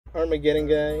Armageddon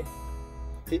guy,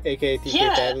 aka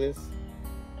TKfabulous.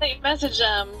 They messaged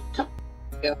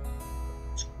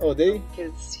Oh, did he?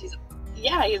 because he's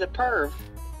a perv.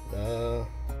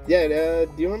 Yeah.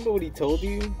 Do you remember what he told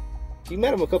you? You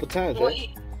met him a couple times, Well, right?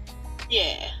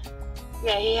 yeah.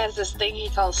 He has this thing he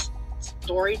calls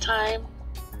story time.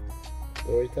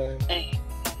 Story time. And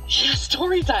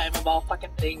story time of all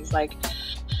fucking things. Like,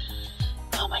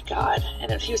 oh my god! And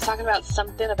he was talking about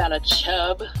something about a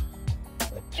chub.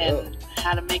 And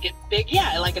how to make it big.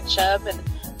 Yeah, like a chub. And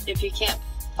if you can't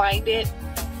find it,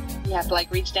 you have to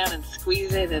like reach down and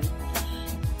squeeze it. And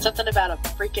something about a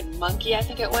freaking monkey, I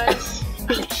think it was.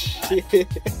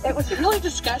 It was really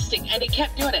disgusting. And he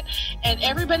kept doing it. And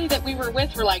everybody that we were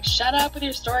with were like, shut up with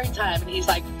your story time. And he's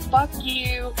like, fuck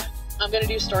you. I'm going to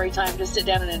do story time. Just sit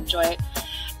down and enjoy it.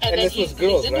 And then this was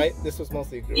girls, right? This was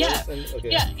mostly girls. Yeah. Okay.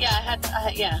 Yeah. I had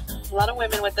a lot of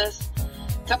women with us.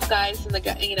 Couple guys, and the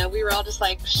guy, we were all just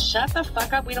like, shut the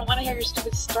fuck up, we don't want to hear your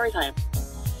stupid story time,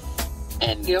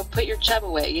 and put your chub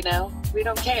away, we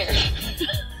don't care.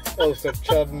 Oh, so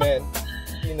chub meant,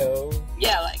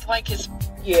 yeah, like his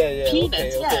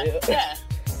penis. Okay. Yeah.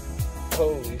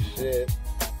 Holy shit.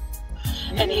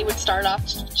 And he would start off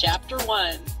chapter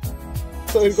 1,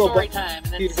 so he'd story time,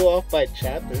 and then he'd go off by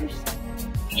chapters.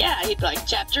 Yeah, he'd be like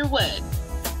chapter 1,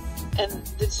 and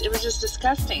it was just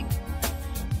disgusting.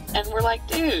 And we're like,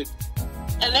 dude.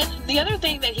 And then the other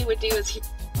thing that he would do is he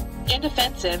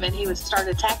indefensive, and he would start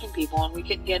attacking people, and we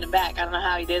couldn't get him back. I don't know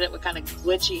how he did it, what kind of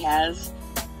glitch he has.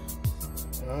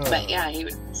 But yeah, he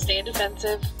would stay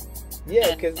defensive. Yeah,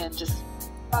 and just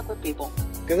fuck with people.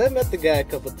 Because I met the guy a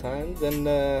couple times,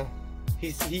 and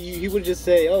he would just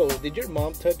say, "Oh, did your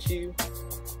mom touch you?"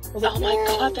 I was like, oh my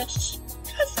god, that's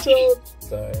disgusting.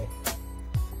 Sorry.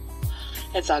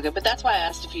 It's all good, but that's why I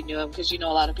asked if you knew him, because you know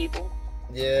a lot of people.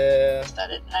 Yeah.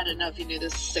 I didn't know if you knew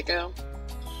this sicko.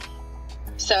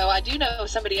 So I do know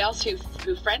somebody else who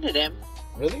friended him.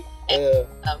 Really? And,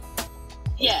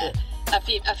 yeah, a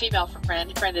female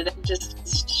friended him.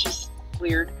 She's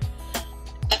weird.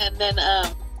 And then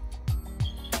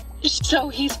so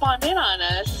he spawned in on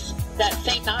us that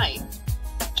same night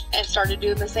and started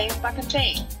doing the same fucking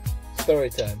thing. Story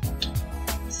time.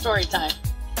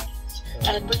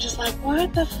 And we're just like,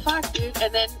 what the fuck, dude?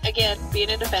 And then, again,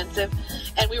 being indefensive.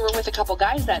 And we were with a couple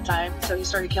guys that time, so he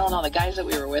started killing all the guys that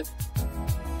we were with.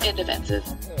 Indefensive.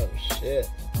 Oh, shit.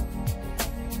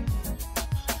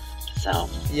 So,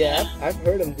 yeah. I've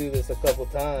heard him do this a couple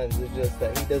times. It's just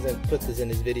that he doesn't put this in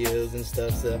his videos and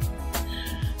stuff, so...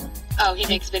 Oh, he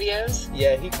makes videos?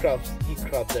 Yeah, he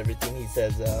crops everything. He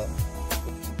says,